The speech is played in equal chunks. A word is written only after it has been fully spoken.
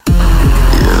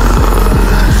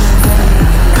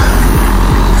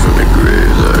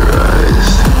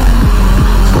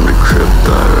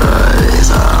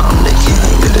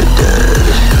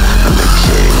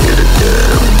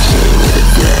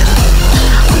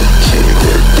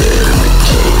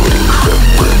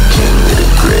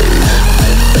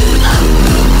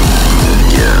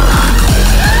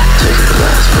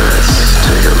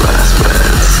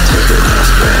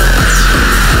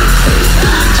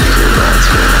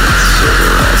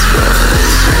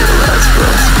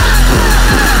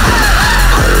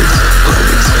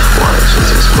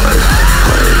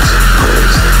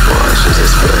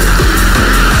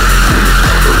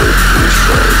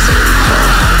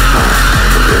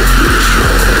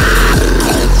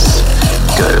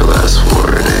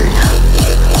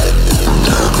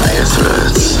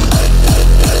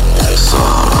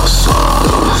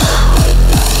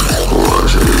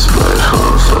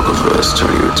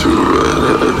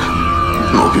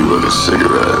smoke you like a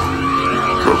cigarette.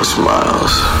 Broken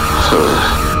smiles,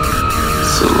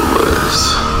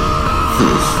 silhouettes.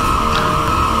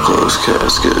 Closed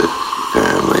casket,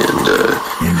 family and dead.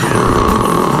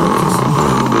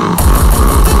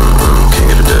 King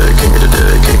of the dead, king of the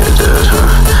dead, king of the dead,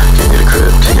 King of the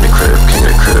crib, king of the crib, king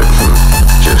of the crib.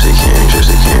 Gypsy king,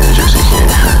 gypsy king, gypsy king.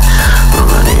 Run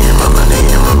my knee, run my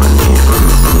knee, run my knee.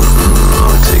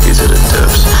 I'll take you to the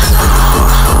depths.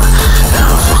 Now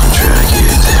I'll fucking drag you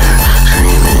there.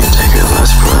 Screaming, take your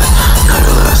last breath. Not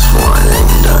your last warning,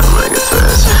 not make a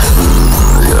threat.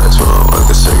 Yeah, I smoke like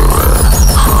a cigarette.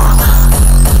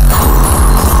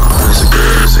 As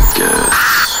good as it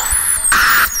gets.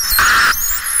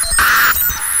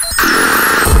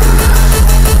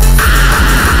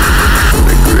 From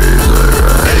the graves I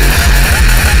rise.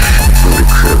 From the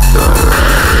crypt I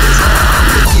rise. I'm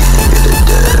the king of the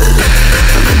dead.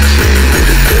 I'm the king of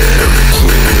the dead. I'm the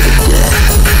king of the dead.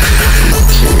 I'm the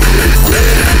king of the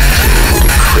dead. I'm the king of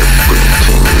the crypt. I'm the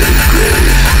king of the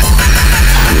grave.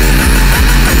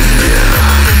 Yeah.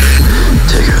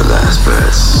 Take your last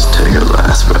breaths. Take your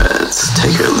last breaths.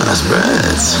 Take your last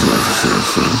breaths.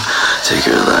 Take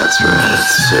your last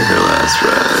breaths. Take your last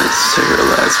breaths. Take your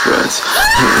last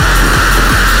breaths.